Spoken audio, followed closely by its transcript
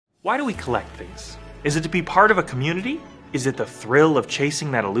Why do we collect things? Is it to be part of a community? Is it the thrill of chasing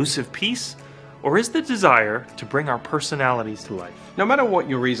that elusive piece? Or is the desire to bring our personalities to life? No matter what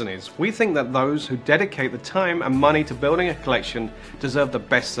your reason is, we think that those who dedicate the time and money to building a collection deserve the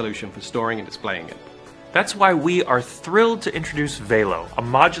best solution for storing and displaying it. That's why we are thrilled to introduce Vélo, a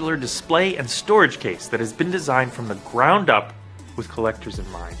modular display and storage case that has been designed from the ground up with collectors in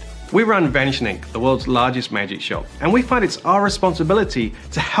mind. We run Vanishing, the world's largest magic shop, and we find it's our responsibility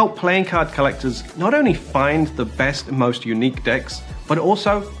to help playing card collectors not only find the best and most unique decks, but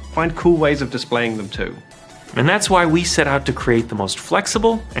also find cool ways of displaying them too. And that's why we set out to create the most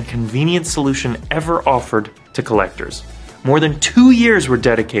flexible and convenient solution ever offered to collectors. More than 2 years were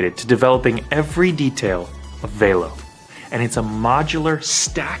dedicated to developing every detail of Vélo. And it's a modular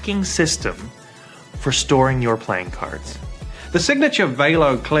stacking system for storing your playing cards. The signature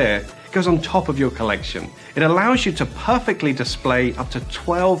Vélo Clear goes on top of your collection. It allows you to perfectly display up to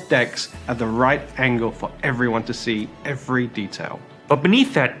 12 decks at the right angle for everyone to see every detail. But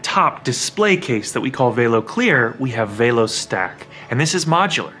beneath that top display case that we call Vélo Clear, we have Vélo Stack. And this is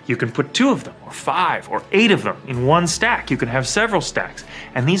modular. You can put 2 of them, or 5, or 8 of them in one stack. You can have several stacks.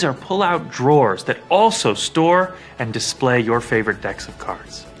 And these are pull-out drawers that also store and display your favorite decks of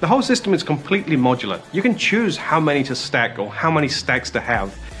cards. The whole system is completely modular. You can choose how many to stack or how many stacks to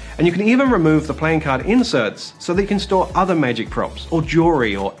have. And you can even remove the playing card inserts so that you can store other magic props, or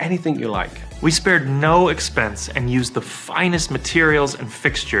jewelry, or anything you like. We spared no expense and used the finest materials and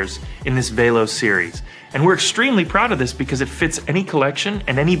fixtures in this Vélo series. And we're extremely proud of this because it fits any collection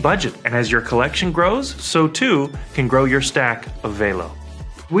and any budget. And as your collection grows, so too can grow your stack of Vélo.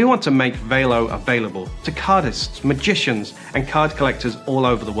 We want to make Vélo available to cardists, magicians, and card collectors all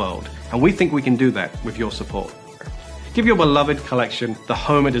over the world. And we think we can do that with your support. Give your beloved collection the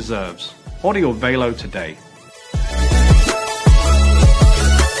home it deserves. Order your Vélo today.